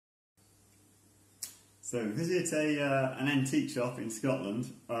So visit an antique shop in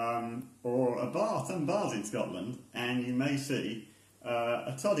Scotland or a bar, some bars in Scotland, and you may see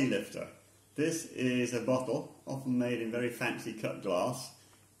a Toddy Lifter. This is a bottle, often made in very fancy cut glass,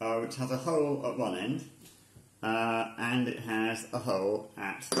 which has a hole at one end and it has a hole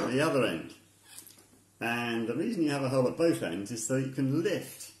at the other end. And the reason you have a hole at both ends is so you can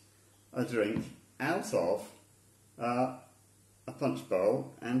lift a drink out of a punch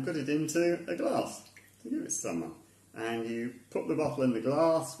bowl and put it into a glass to give it to someone. And you put the bottle in the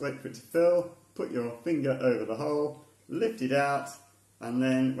glass, wait for it to fill, put your finger over the hole, lift it out, and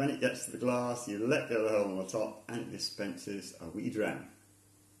then when it gets to the glass you let go of the hole on the top and it dispenses a wee dram.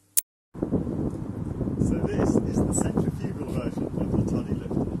 So this is the centrifugal version of the Toddy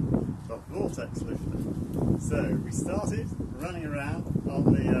Lifter, the vortex lifter. So we started running around on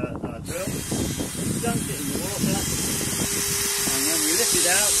the drill, dunk it in the water, and when we lift it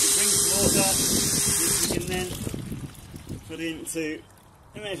out it brings the water, which we can then put into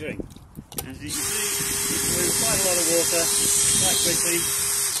the measuring. As you can see, you can move quite a lot of water quite quickly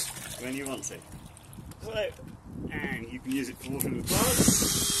when you want to. So, and you can use it for watering the plants.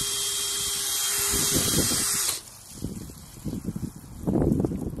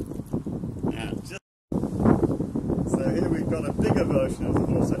 So here we've got a bigger version of the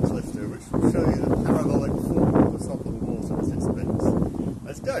vortex lifter, which will show you the parabolic form of the top of the water as it spins.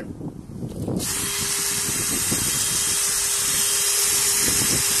 Let's go!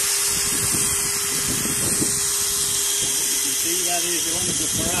 That is the wonderful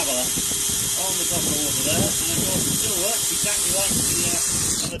parabola on the top of the water there, and of course it still works exactly like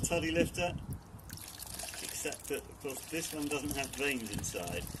the other Toddy Lifter, except that of course this one doesn't have veins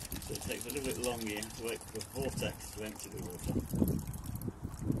inside, so it takes a little bit longer. You have to wait for the vortex to empty the water.